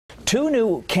Two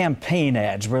new campaign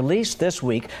ads released this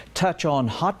week touch on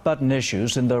hot-button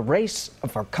issues in the race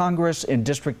for Congress in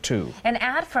District 2. An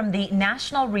ad from the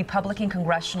National Republican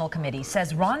Congressional Committee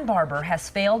says Ron Barber has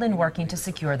failed in working to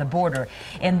secure the border.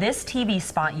 In this TV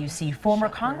spot, you see former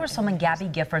Congresswoman Gabby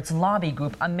Giffords' lobby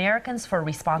group, Americans for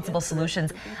Responsible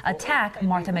Solutions, attack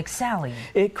Martha McSally.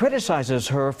 It criticizes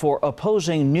her for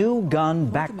opposing new gun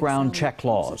background check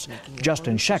laws.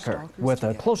 Justin Schecker with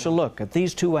a closer look at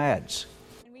these two ads.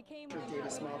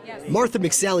 Martha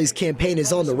McSally's campaign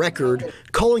is on the record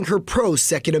calling her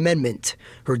pro-Second Amendment.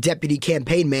 Her deputy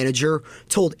campaign manager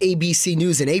told ABC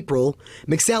News in April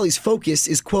McSally's focus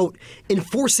is, quote,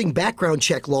 enforcing background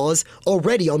check laws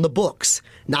already on the books,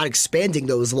 not expanding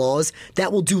those laws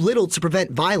that will do little to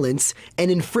prevent violence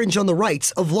and infringe on the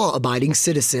rights of law-abiding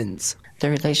citizens. The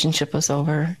relationship was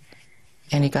over,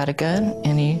 and he got a gun,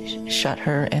 and he shot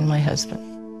her and my husband.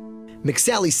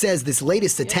 McSally says this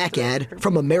latest attack ad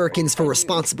from Americans for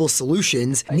Responsible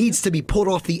Solutions needs to be pulled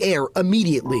off the air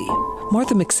immediately.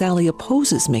 Martha McSally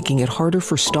opposes making it harder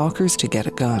for stalkers to get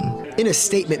a gun. In a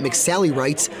statement, McSally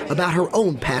writes about her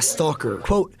own past stalker,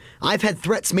 quote, I've had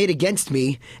threats made against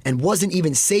me and wasn't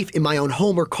even safe in my own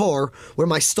home or car where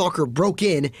my stalker broke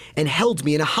in and held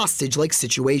me in a hostage-like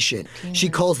situation. She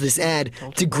calls this ad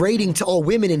degrading to all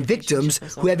women and victims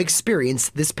who have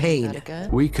experienced this pain.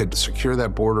 We could secure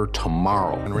that border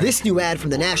tomorrow. This new ad from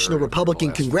the National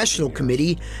Republican Congressional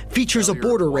Committee features a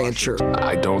border rancher.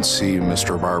 I don't see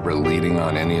Mr. Barber leading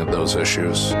on any of those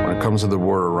issues. When it comes to the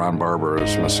border, Ron Barber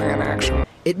is missing in action.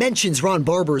 It mentions Ron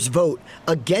Barber's vote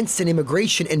against an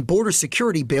immigration and border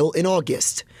security bill in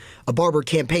August. A Barber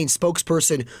campaign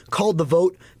spokesperson called the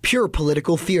vote pure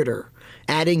political theater,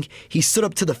 adding he stood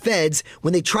up to the feds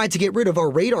when they tried to get rid of our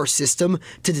radar system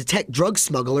to detect drug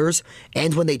smugglers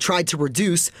and when they tried to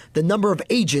reduce the number of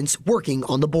agents working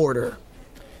on the border.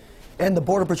 And the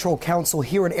Border Patrol Council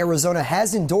here in Arizona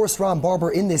has endorsed Ron Barber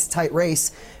in this tight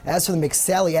race. As for the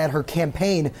McSally ad, her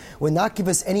campaign will not give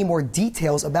us any more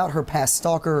details about her past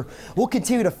stalker. We'll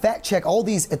continue to fact check all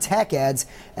these attack ads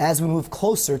as we move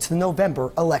closer to the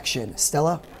November election.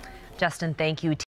 Stella? Justin, thank you.